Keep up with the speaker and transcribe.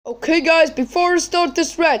Okay guys, before we start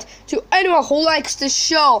this rant, to anyone who likes this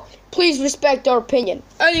show, please respect our opinion.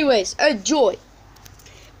 Anyways, enjoy.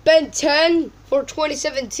 Ben 10 for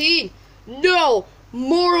 2017? No,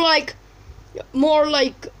 more like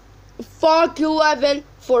fuck 11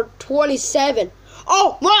 for 27.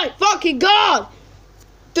 Oh my fucking god!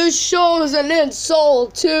 This show is an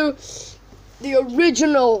insult to the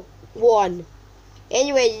original one.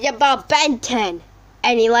 Anyway, it's about Ben 10.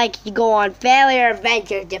 And he likes to go on failure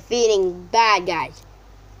adventures defeating bad guys.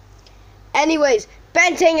 Anyways,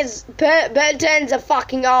 Ben 10's a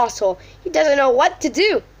fucking asshole. He doesn't know what to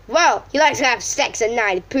do. Well, he likes to have sex at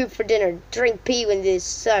night, poop for dinner, drink pee when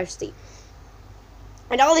he's thirsty.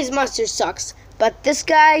 And all these monsters sucks. But this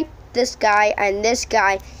guy, and this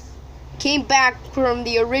guy came back from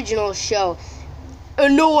the original show.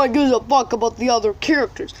 And no one gives a fuck about the other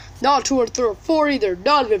characters. Not 2 or 3 or 4 either.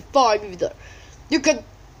 Not even 5 either. You could...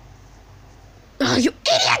 Oh, you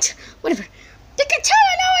idiot! Whatever. You can tell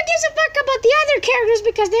no one gives a fuck about the other characters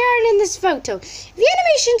because they aren't in this photo. The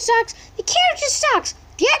animation sucks. The character sucks.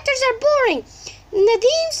 The actors are boring. And the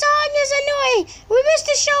theme song is annoying. We wish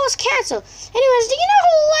the show was canceled. Anyways, do you know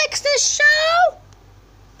who likes this show?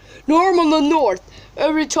 Norm on the North.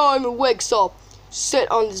 Every time he wakes up,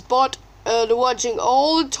 sit on his butt and watching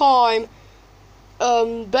all the time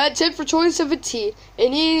Ben 10 for 2017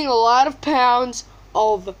 and eating a lot of pounds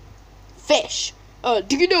of fish.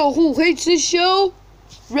 Do you know who hates this show?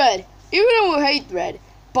 Red. Even though we hate Red,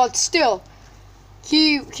 but still,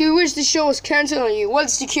 he wishes the show was cancelled and he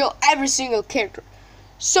wants to kill every single character.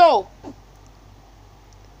 So,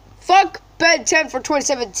 fuck Ben 10 for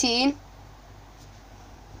 2017.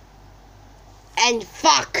 And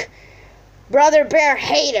fuck Brother Bear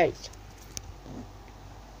haters.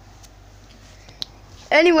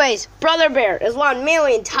 Anyways, Brother Bear is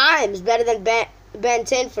 1,000,000 times better than Ben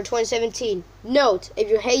 10 for 2017. Note, if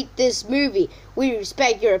you hate this movie, we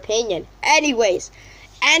respect your opinion. Anyways,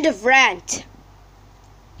 end of rant.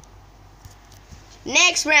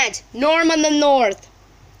 Next rant, Norm on the North.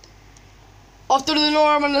 After the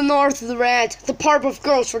Norm on the North of the rant, the Powerpuff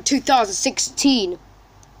Girls for 2016.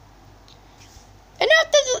 And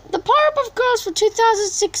after the Powerpuff Girls for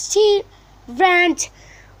 2016 rant,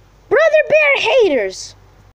 Brother Bear haters.